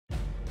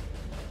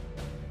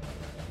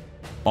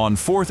On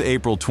 4th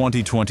April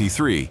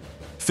 2023,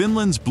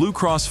 Finland's Blue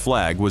Cross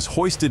flag was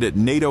hoisted at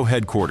NATO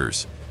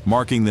headquarters,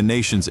 marking the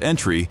nation's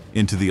entry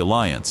into the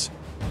alliance.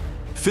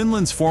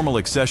 Finland's formal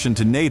accession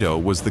to NATO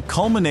was the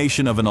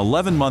culmination of an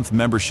 11-month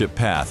membership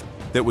path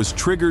that was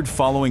triggered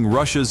following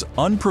Russia's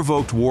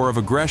unprovoked war of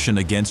aggression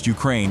against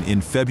Ukraine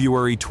in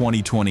February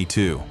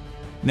 2022.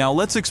 Now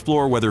let's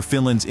explore whether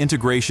Finland's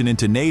integration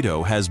into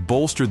NATO has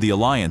bolstered the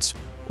alliance,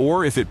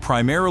 or if it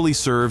primarily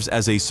serves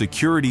as a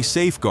security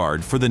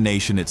safeguard for the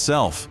nation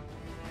itself.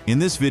 In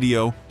this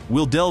video,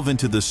 we'll delve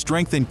into the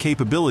strength and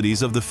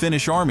capabilities of the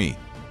Finnish Army.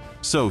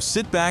 So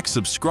sit back,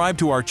 subscribe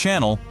to our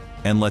channel,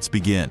 and let's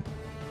begin.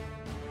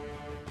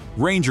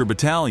 Ranger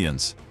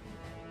battalions.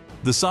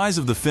 The size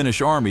of the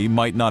Finnish Army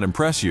might not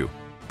impress you,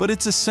 but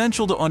it's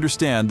essential to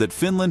understand that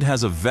Finland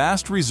has a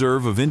vast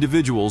reserve of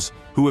individuals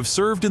who have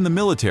served in the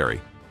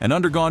military and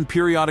undergone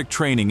periodic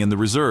training in the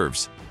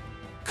reserves.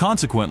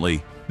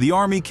 Consequently, the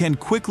Army can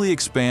quickly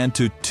expand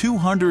to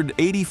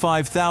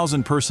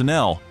 285,000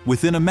 personnel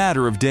within a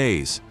matter of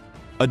days.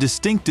 A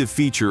distinctive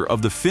feature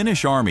of the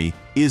Finnish Army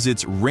is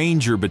its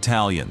Ranger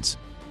battalions.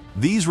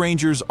 These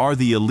Rangers are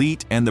the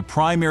elite and the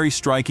primary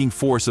striking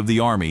force of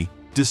the Army,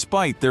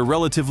 despite their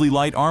relatively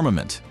light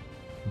armament.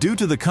 Due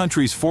to the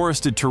country's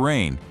forested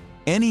terrain,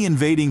 any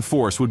invading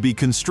force would be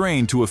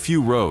constrained to a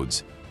few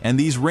roads, and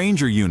these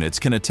Ranger units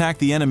can attack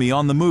the enemy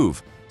on the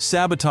move,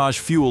 sabotage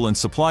fuel and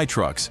supply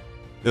trucks,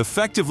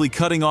 effectively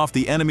cutting off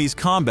the enemy's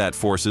combat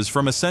forces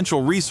from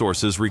essential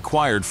resources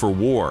required for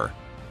war.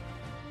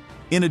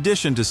 In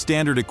addition to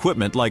standard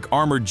equipment like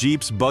armored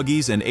jeeps,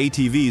 buggies, and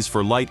ATVs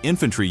for light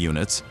infantry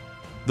units,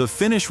 the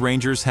Finnish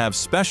Rangers have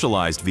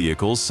specialized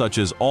vehicles such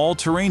as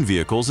all-terrain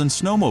vehicles and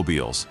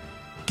snowmobiles.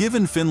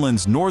 Given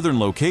Finland's northern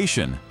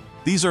location,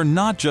 these are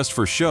not just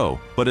for show,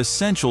 but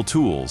essential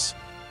tools.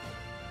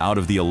 Out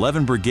of the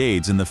 11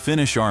 brigades in the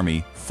Finnish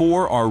Army,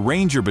 4 are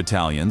Ranger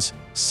battalions,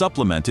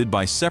 supplemented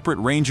by separate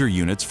Ranger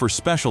units for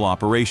special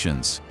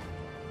operations.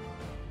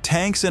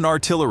 Tanks and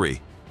artillery.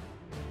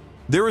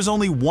 There is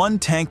only one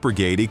tank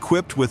brigade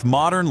equipped with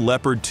modern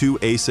Leopard 2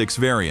 A6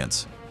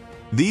 variants.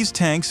 These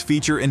tanks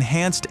feature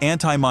enhanced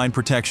anti-mine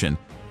protection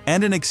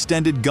and an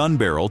extended gun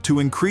barrel to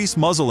increase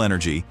muzzle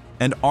energy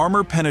and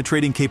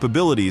armor-penetrating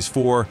capabilities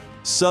for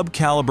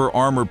sub-caliber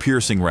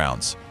armor-piercing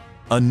rounds.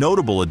 A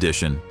notable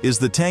addition is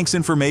the tank's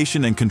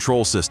information and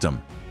control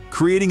system,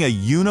 creating a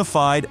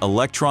unified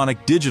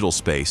electronic digital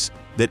space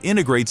that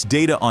integrates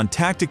data on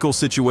tactical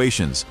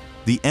situations,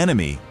 the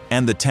enemy,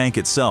 and the tank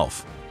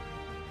itself.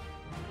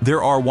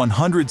 There are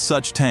 100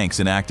 such tanks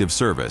in active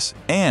service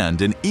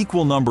and an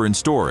equal number in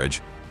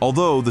storage,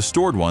 although the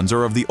stored ones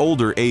are of the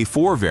older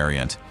A4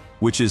 variant,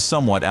 which is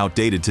somewhat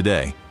outdated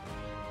today.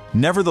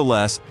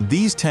 Nevertheless,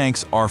 these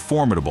tanks are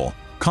formidable,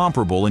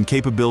 comparable in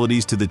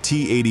capabilities to the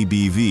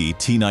T-80BV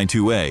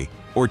T-92A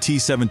or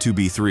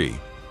T-72B3.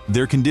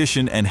 Their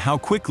condition and how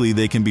quickly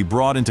they can be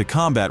brought into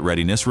combat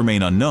readiness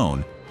remain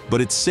unknown,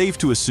 but it's safe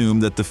to assume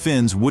that the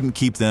Finns wouldn't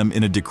keep them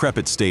in a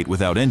decrepit state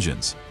without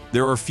engines.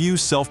 There are few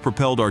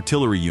self-propelled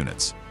artillery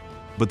units,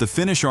 but the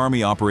Finnish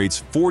Army operates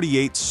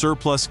 48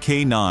 surplus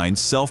K9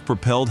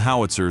 self-propelled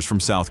howitzers from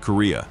South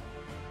Korea.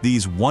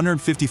 These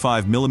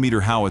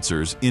 155mm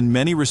howitzers, in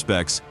many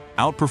respects,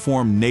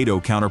 outperform NATO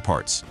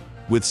counterparts,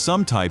 with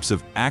some types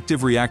of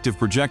active-reactive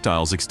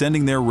projectiles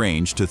extending their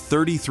range to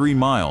 33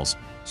 miles,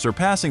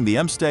 surpassing the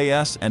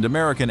MSTS and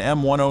American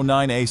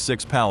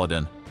M109A6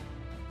 Paladin.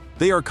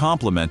 They are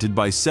complemented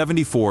by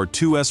 74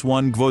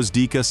 2S1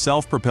 Gvozdika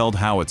self-propelled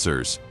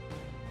howitzers.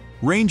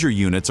 Ranger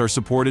units are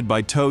supported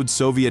by towed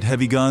Soviet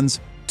heavy guns,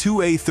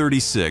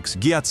 2A36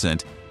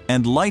 Gyattsant,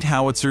 and light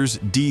howitzers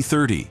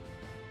D30.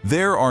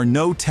 There are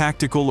no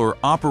tactical or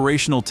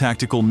operational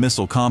tactical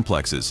missile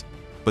complexes,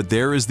 but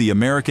there is the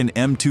American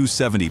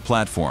M270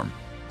 platform.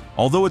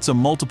 Although it's a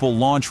multiple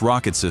launch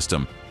rocket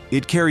system,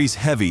 it carries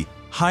heavy,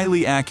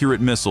 highly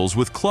accurate missiles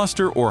with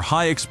cluster or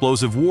high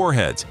explosive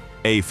warheads,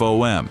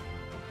 AFOM.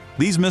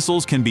 These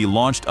missiles can be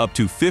launched up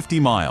to 50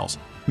 miles,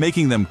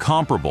 making them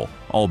comparable,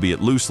 albeit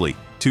loosely,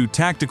 to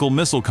tactical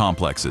missile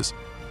complexes.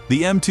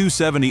 The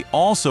M270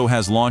 also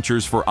has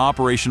launchers for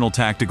operational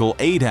tactical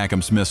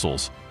ATACMS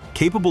missiles,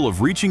 capable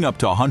of reaching up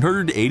to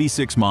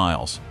 186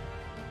 miles.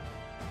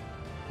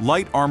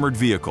 Light armored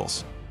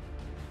vehicles.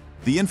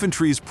 The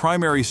infantry's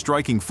primary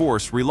striking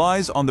force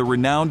relies on the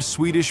renowned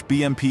Swedish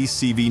BMP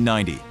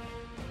CV-90.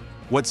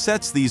 What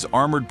sets these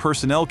armored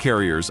personnel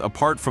carriers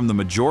apart from the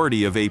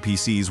majority of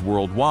APCs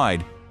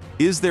worldwide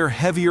is their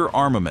heavier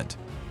armament.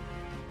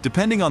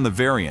 Depending on the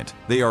variant,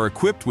 they are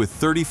equipped with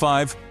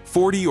 35,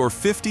 40 or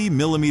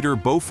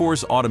 50mm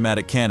Bofors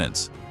automatic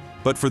cannons.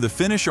 But for the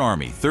Finnish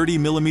Army,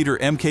 30mm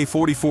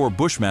Mk44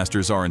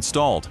 Bushmasters are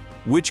installed,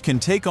 which can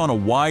take on a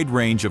wide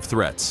range of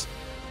threats.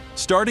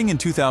 Starting in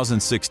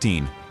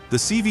 2016, the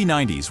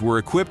CV-90s were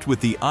equipped with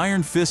the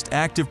Iron Fist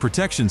active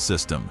protection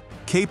system,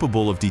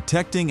 capable of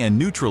detecting and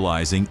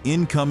neutralizing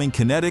incoming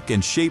kinetic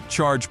and shape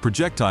charge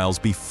projectiles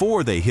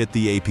before they hit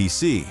the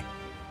APC.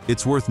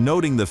 It's worth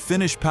noting the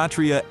Finnish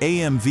Patria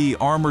AMV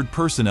armored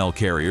personnel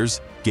carriers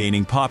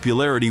gaining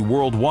popularity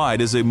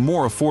worldwide as a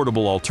more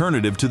affordable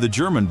alternative to the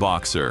German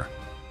Boxer.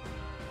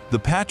 The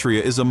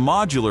Patria is a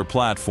modular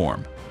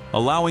platform,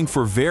 allowing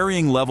for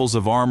varying levels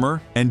of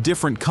armor and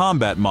different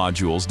combat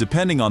modules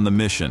depending on the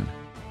mission.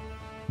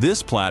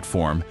 This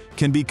platform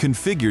can be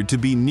configured to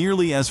be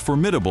nearly as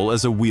formidable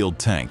as a wheeled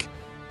tank.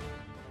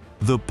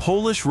 The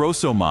Polish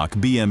Rosomach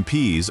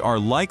BMPs are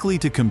likely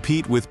to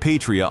compete with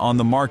Patria on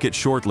the market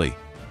shortly.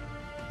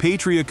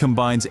 Patria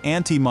combines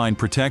anti-mine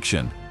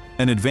protection,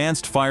 an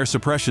advanced fire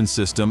suppression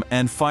system,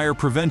 and fire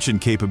prevention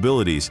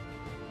capabilities,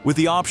 with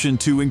the option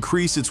to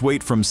increase its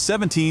weight from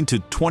 17 to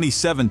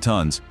 27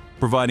 tons,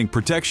 providing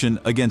protection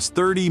against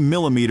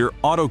 30mm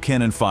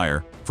autocannon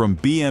fire from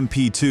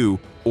BMP-2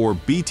 or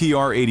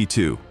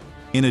BTR-82.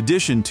 In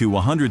addition to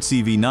 100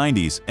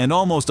 CV-90s and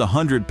almost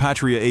 100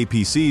 Patria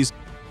APCs,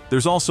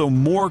 there's also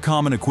more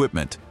common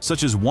equipment,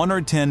 such as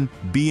 110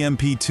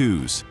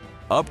 BMP-2s,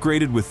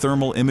 upgraded with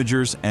thermal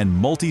imagers and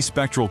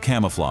multispectral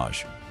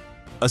camouflage.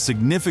 A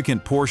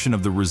significant portion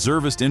of the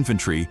reservist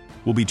infantry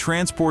will be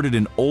transported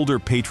in older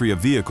Patria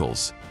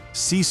vehicles,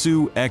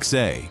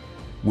 Sisu-XA,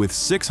 with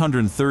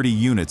 630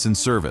 units in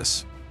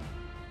service.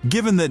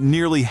 Given that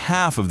nearly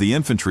half of the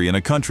infantry in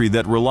a country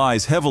that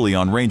relies heavily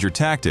on Ranger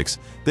tactics,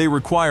 they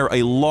require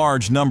a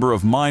large number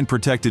of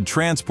mine-protected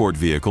transport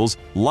vehicles,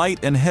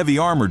 light and heavy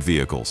armored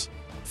vehicles.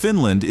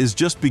 Finland is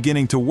just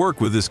beginning to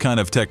work with this kind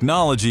of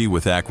technology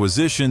with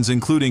acquisitions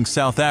including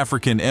South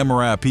African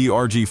MRAP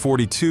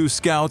RG-42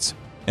 Scouts,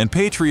 and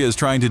Patria is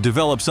trying to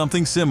develop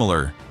something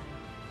similar.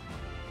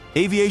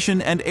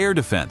 Aviation and air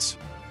defense.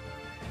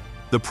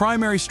 The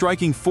primary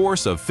striking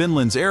force of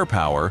Finland's air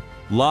power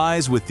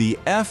lies with the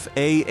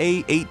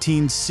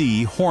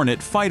FA-18C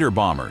Hornet fighter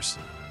bombers.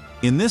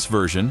 In this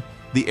version,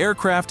 the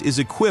aircraft is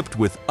equipped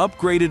with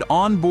upgraded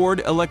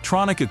onboard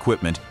electronic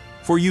equipment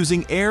for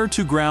using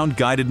air-to-ground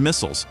guided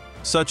missiles,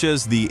 such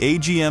as the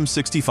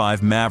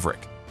AGM-65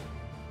 Maverick.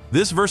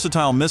 This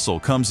versatile missile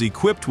comes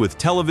equipped with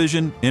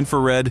television,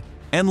 infrared,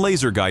 and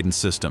laser guidance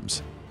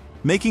systems,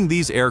 making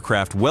these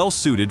aircraft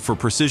well-suited for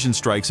precision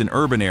strikes in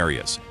urban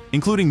areas,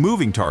 including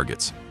moving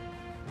targets.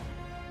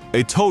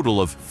 A total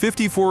of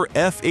 54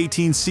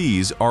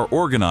 F-18Cs are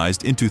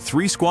organized into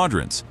 3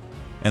 squadrons,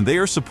 and they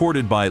are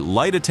supported by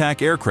light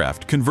attack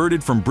aircraft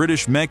converted from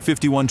British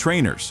MiG-51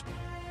 trainers.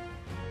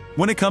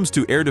 When it comes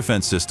to air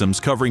defense systems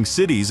covering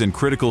cities and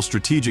critical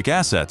strategic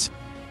assets,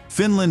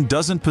 Finland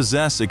doesn't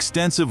possess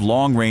extensive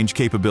long-range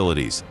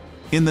capabilities.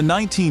 In the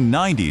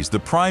 1990s, the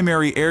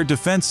primary air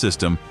defense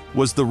system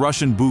was the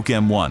Russian Buk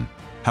M1.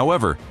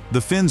 However,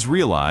 the Finns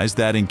realized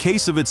that in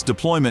case of its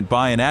deployment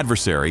by an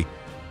adversary,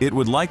 it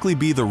would likely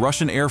be the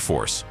Russian Air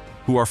Force,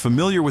 who are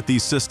familiar with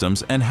these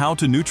systems and how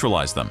to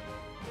neutralize them.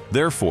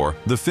 Therefore,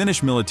 the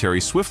Finnish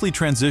military swiftly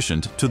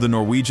transitioned to the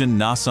Norwegian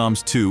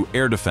NASAMS-2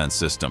 air defense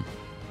system.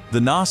 The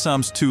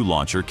NASAMS-2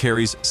 launcher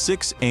carries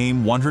 6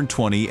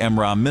 AIM-120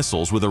 MRA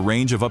missiles with a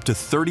range of up to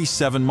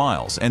 37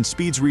 miles and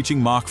speeds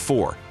reaching Mach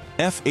 4.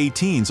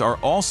 F-18s are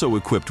also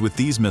equipped with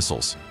these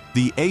missiles.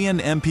 The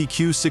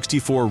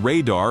AN-MPQ-64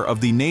 radar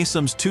of the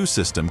NASAMS-2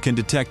 system can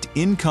detect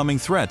incoming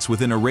threats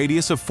within a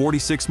radius of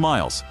 46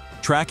 miles,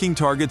 tracking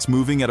targets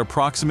moving at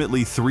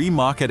approximately 3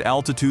 Mach at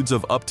altitudes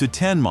of up to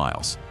 10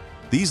 miles.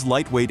 These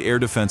lightweight air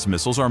defense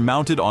missiles are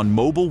mounted on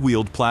mobile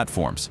wheeled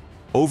platforms.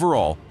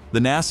 Overall, the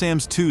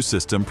NASAMS-2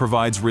 system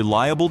provides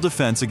reliable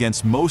defense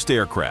against most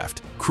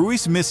aircraft,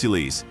 cruise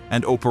missiles,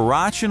 and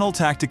operational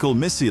tactical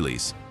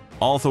missiles.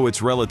 Although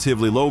its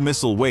relatively low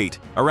missile weight,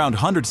 around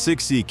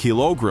 160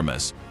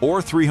 kilograms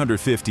or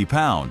 350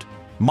 pounds,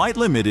 might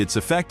limit its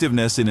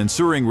effectiveness in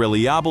ensuring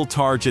reliable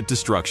target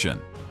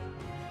destruction.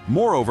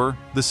 Moreover,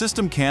 the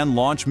system can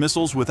launch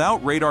missiles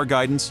without radar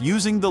guidance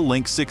using the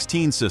Link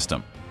 16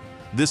 system.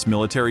 This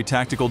military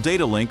tactical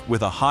data link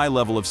with a high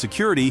level of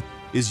security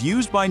is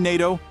used by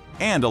NATO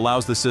and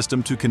allows the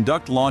system to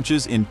conduct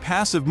launches in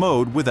passive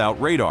mode without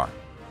radar.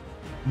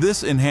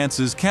 This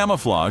enhances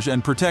camouflage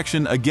and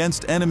protection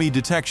against enemy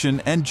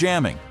detection and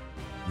jamming.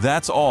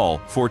 That's all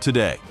for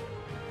today.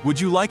 Would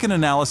you like an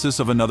analysis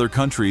of another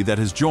country that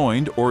has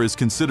joined or is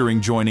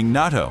considering joining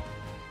NATO?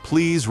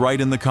 Please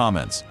write in the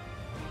comments.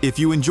 If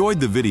you enjoyed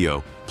the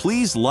video,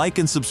 please like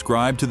and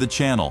subscribe to the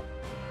channel.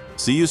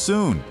 See you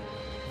soon!